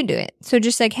if you do it. So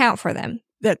just account for them.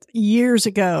 That years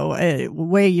ago,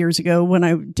 way years ago, when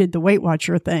I did the Weight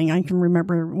Watcher thing, I can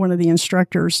remember one of the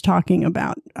instructors talking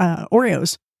about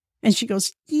Oreos. And she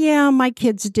goes, yeah, my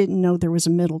kids didn't know there was a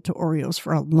middle to Oreos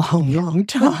for a long, long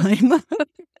time.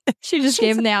 She just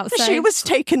gave them the outside. She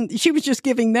was just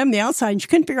giving them the outside, and she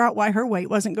couldn't figure out why her weight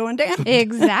wasn't going down.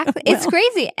 Exactly. It's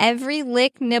crazy. Every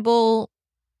lick, nibble,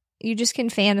 you just can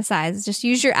fantasize. Just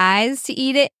use your eyes to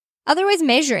eat it. Otherwise,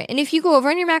 measure it. And if you go over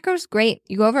on your macros, great.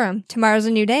 You go over them. Tomorrow's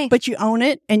a new day. But you own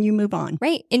it and you move on.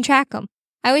 Right. And track them.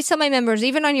 I always tell my members,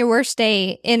 even on your worst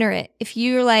day, enter it. If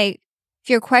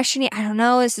you're questioning, I don't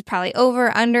know, this is probably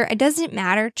over, under, it doesn't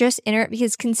matter. Just enter it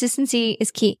because consistency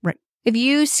is key. Right. If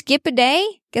you skip a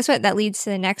day, guess what? That leads to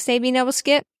the next day being able to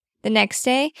skip. The next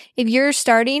day, if you're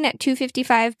starting at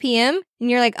 2:55 p.m.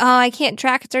 and you're like, oh, I can't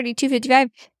track, it's already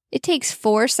 2:55. It takes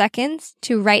 4 seconds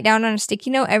to write down on a sticky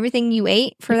note everything you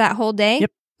ate for that whole day.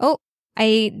 Yep. Oh, I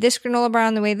ate this granola bar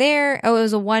on the way there. Oh, it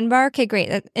was a 1 bar. Okay, great.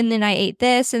 And then I ate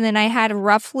this. And then I had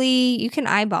roughly, you can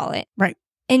eyeball it. Right.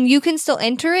 And you can still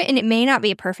enter it. And it may not be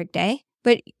a perfect day,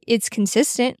 but it's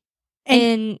consistent.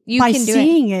 And you can do it. By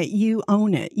seeing it, you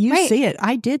own it. You Right. see it.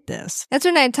 I did this. That's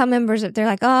when I tell members if they're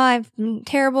like, oh, I'm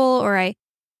terrible, or I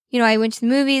went to the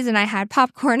movies and I had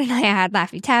popcorn and I had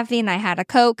Laffy Taffy and I had a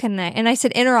Coke and I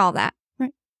said, enter all that.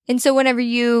 Right. And so whenever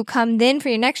you come then for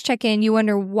your next check-in, you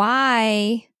wonder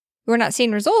why we're not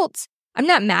seeing results. I'm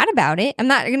not mad about it. I'm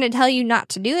not going to tell you not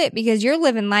to do it because you're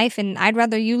living life and I'd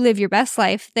rather you live your best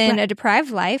life than a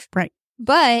deprived life. Right.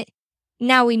 But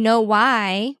now we know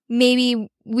why. Maybe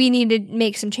we need to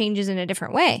make some changes in a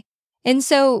different way. And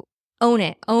so own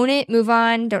it, move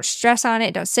on. Don't stress on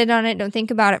it. Don't sit on it. Don't think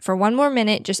about it for one more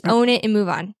minute. Just own it and move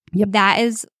on. Yep. That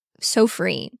is so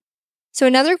freeing. So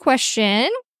another question,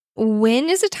 when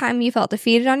is the time you felt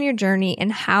defeated on your journey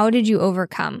and how did you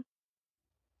overcome?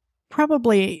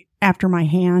 Probably after my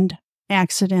hand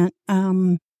accident.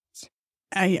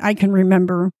 I can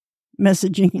remember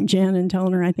messaging Jen and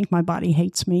telling her I think my body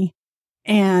hates me.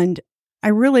 And I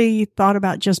really thought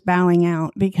about just bowing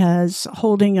out because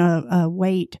holding a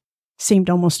weight seemed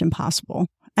almost impossible.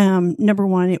 Number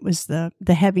one, it was the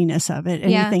heaviness of it.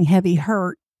 Anything heavy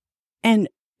hurt, and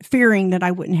fearing that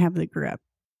I wouldn't have the grip.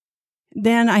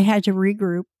 Then I had to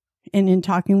regroup and in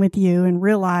talking with you and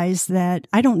realize that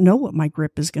I don't know what my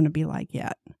grip is going to be like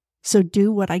yet. So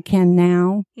do what I can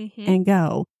now and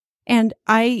go. And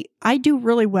I do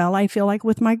really well, I feel like,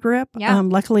 with my grip. Yeah.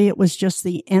 Luckily, it was just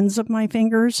the ends of my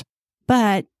fingers.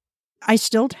 But I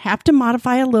still have to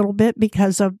modify a little bit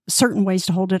because of certain ways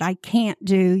to hold it I can't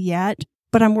do yet,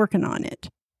 but I'm working on it.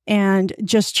 And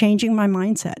just changing my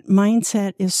mindset.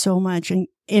 Mindset is so much. And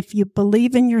if you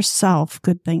believe in yourself,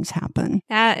 good things happen.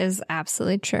 That is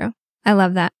absolutely true. I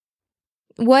love that.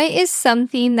 What is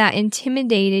something that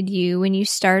intimidated you when you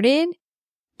started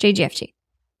JGFG?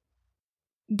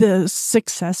 The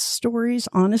success stories,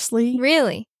 honestly,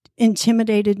 Really?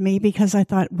 intimidated me because I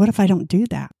thought, what if I don't do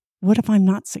that? What if I'm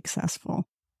not successful?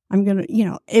 I'm going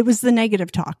to, it was the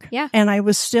negative talk. Yeah. And I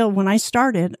was still, when I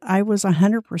started, I was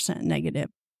 100% negative,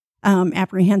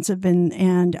 apprehensive.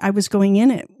 And I was going in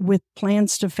it with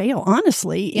plans to fail,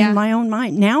 honestly, in my own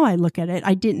mind. Now I look at it.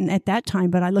 I didn't at that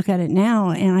time, but I look at it now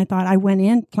and I thought I went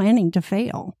in planning to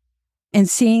fail. And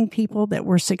seeing people that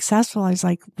were successful, I was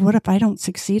like, what if I don't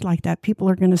succeed like that? People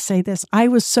are going to say this. I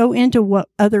was so into what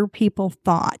other people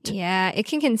thought. Yeah, it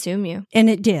can consume you. And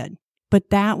it did. But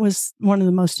that was one of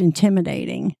the most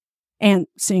intimidating, and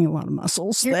seeing a lot of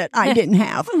muscles that I didn't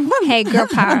have. Hey, girl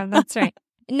power. That's right.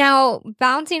 Now,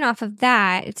 bouncing off of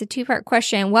that, it's a 2-part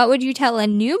question. What would you tell a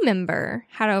new member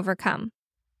how to overcome?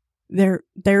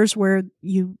 There's where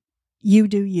you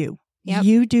do you. Yep.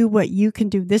 You do what you can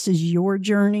do. This is your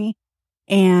journey.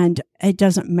 And it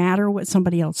doesn't matter what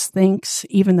somebody else thinks,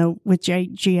 even though with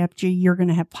GFG, you're going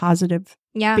to have positive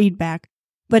feedback.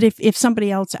 But if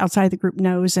somebody else outside the group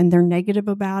knows and they're negative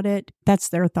about it, that's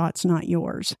their thoughts, not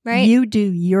yours. Right. You do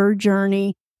your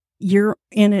journey. You're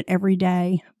in it every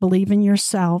day. Believe in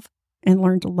yourself and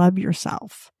learn to love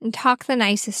yourself. And talk the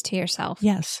nicest to yourself.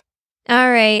 Yes.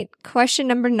 All right. Question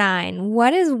number 9.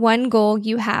 What is one goal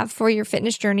you have for your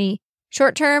fitness journey,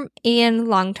 short-term and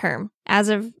long-term, as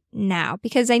of now?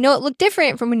 Because I know it looked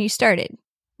different from when you started.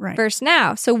 Right. Versus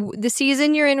now. So the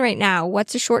season you're in right now,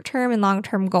 what's a short-term and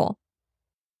long-term goal?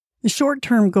 The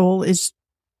short-term goal is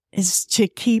to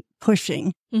keep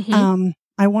pushing.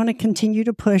 I want to continue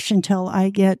to push until I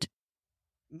get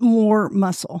more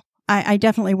muscle. I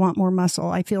definitely want more muscle.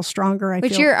 I feel stronger.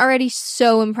 But you're already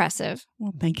so impressive.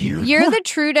 Well, thank you. You're the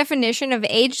true definition of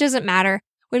age doesn't matter.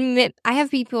 When I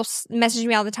have people message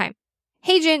me all the time,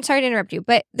 hey, Jen, sorry to interrupt you,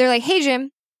 but they're like, hey,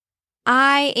 Jim,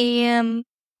 I am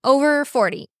over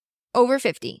 40, over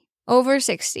 50, over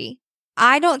 60.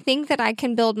 I don't think that I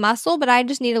can build muscle, but I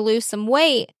just need to lose some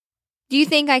weight. Do you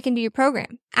think I can do your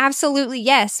program? Absolutely,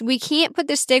 yes. We can't put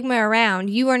the stigma around.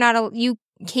 You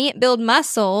can't build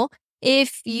muscle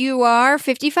if you are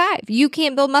 55. You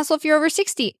can't build muscle if you're over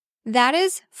 60. That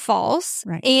is false.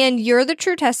 Right. And you're the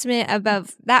true testament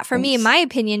of that for me, in my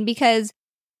opinion, because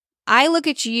I look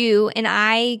at you and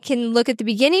I can look at the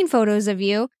beginning photos of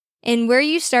you and where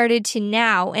you started to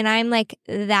now. And I'm like,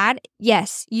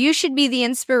 yes, you should be the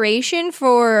inspiration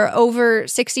for over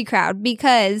 60 crowd,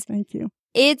 because Thank you.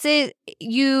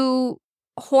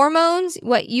 Hormones,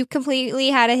 you completely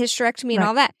had a hysterectomy and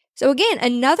all that. So again,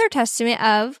 another testament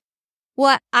of,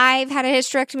 I've had a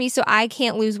hysterectomy, so I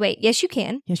can't lose weight. Yes, you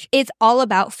can. Yes. It's all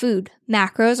about food.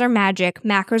 Macros are magic.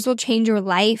 Macros will change your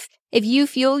life. If you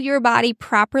fuel your body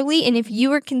properly, and if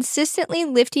you are consistently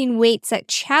lifting weights that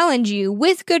challenge you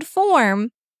with good form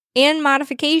and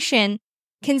modification,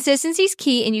 consistency is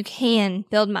key, and you can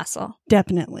build muscle.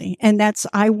 Definitely. And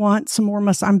I want some more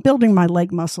muscle. I'm building my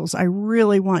leg muscles. I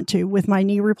really want to. With my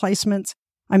knee replacements,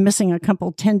 I'm missing a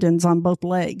couple tendons on both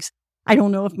legs. I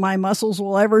don't know if my muscles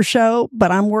will ever show,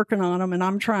 but I'm working on them and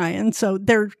I'm trying. So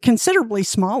they're considerably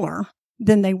smaller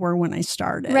than they were when I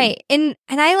started. Right. And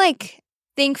I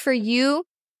think for you,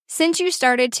 since you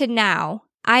started to now,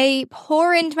 I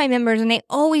pour into my members and I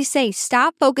always say,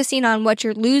 stop focusing on what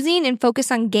you're losing and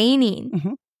focus on gaining.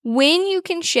 Mm-hmm. When you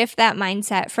can shift that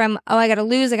mindset from, I got to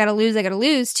lose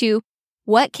to,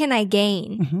 what can I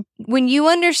gain? Mm-hmm. When you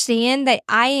understand that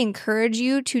I encourage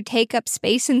you to take up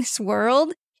space in this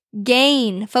world,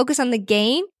 focus on the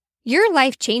gain, your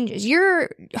life changes. Your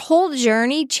whole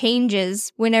journey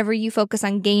changes whenever you focus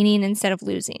on gaining instead of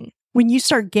losing. When you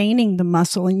start gaining the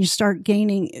muscle and you start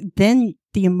gaining, then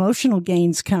the emotional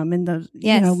gains come and the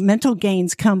mental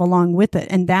gains come along with it.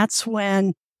 And that's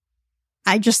when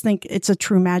I just think it's a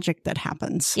true magic that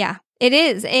happens. Yeah, it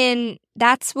is. And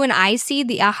that's when I see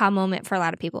the aha moment for a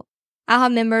lot of people. I'll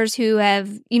have members who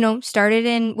have, started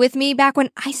in with me back when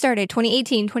I started,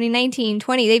 2018, 2019,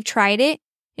 20. They've tried it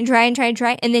and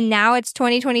tried. And then now it's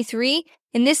 2023.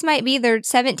 And this might be their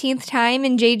 17th time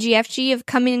in JGFG of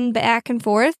coming back and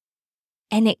forth.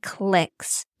 And it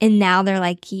clicks. And now they're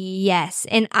like, yes.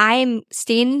 And I'm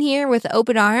standing here with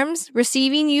open arms,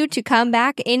 receiving you to come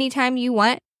back anytime you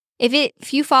want.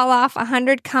 If you fall off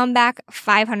 100, come back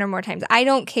 500 more times. I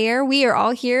don't care. We are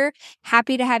all here.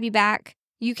 Happy to have you back.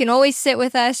 You can always sit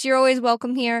with us. You're always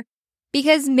welcome here.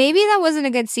 Because maybe that wasn't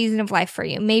a good season of life for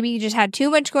you. Maybe you just had too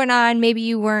much going on. Maybe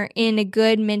you weren't in a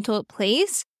good mental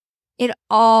place. It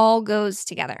all goes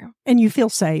together. And you feel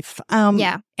safe.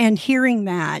 Yeah. And hearing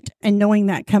that and knowing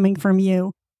that coming from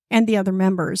you and the other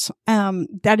members,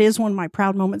 that is one of my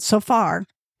proud moments so far.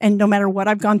 And no matter what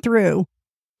I've gone through,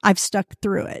 I've stuck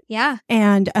through it. Yeah.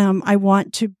 And I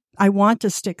want to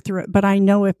stick through it. But I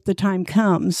know if the time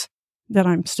comes that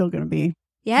I'm still going to be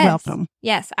welcome.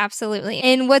 Yes, absolutely.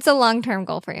 And what's a long-term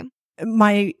goal for you?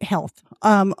 My health,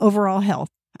 overall health.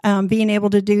 Being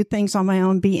able to do things on my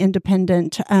own, be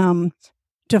independent,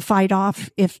 to fight off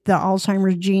if the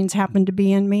Alzheimer's genes happen to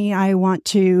be in me. I want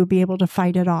to be able to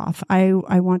fight it off. I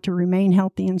want to remain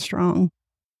healthy and strong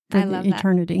for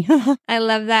eternity. I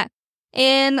love that.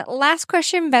 And last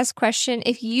question, best question.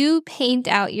 If you paint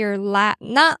out your I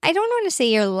don't want to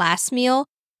say your last meal,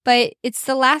 but it's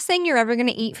the last thing you're ever going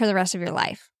to eat for the rest of your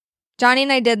life. Johnny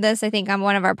and I did this, I think, on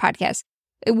one of our podcasts.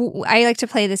 I like to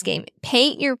play this game.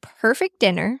 Paint your perfect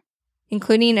dinner,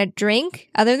 including a drink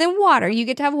other than water. You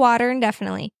get to have water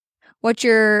indefinitely.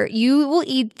 You will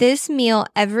eat this meal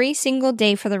every single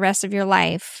day for the rest of your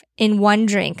life in one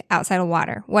drink outside of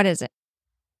water. What is it?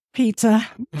 Pizza.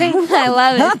 I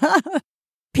love it.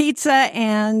 Pizza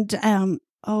and,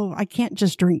 I can't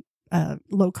just drink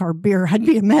low carb beer. I'd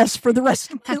be a mess for the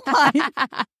rest of my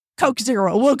life. Coke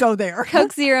Zero. We'll go there.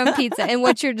 Coke Zero and pizza. And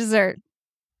what's your dessert?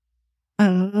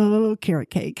 Oh,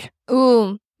 carrot cake.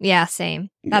 Ooh, yeah, same.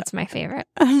 That's my favorite.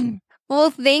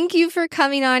 Well, thank you for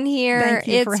coming on here.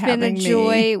 It's been a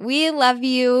joy. We love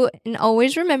you. And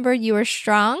always remember, you are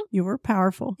strong. You are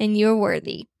powerful. And you are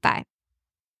worthy. Bye.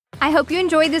 I hope you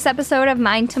enjoyed this episode of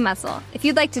Mind to Muscle. If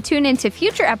you'd like to tune into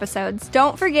future episodes,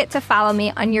 don't forget to follow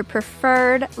me on your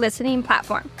preferred listening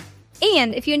platform.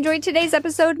 And if you enjoyed today's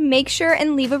episode, make sure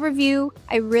and leave a review.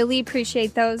 I really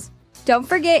appreciate those. Don't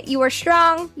forget, you are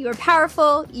strong, you are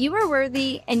powerful, you are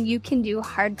worthy, and you can do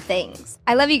hard things.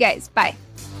 I love you guys. Bye.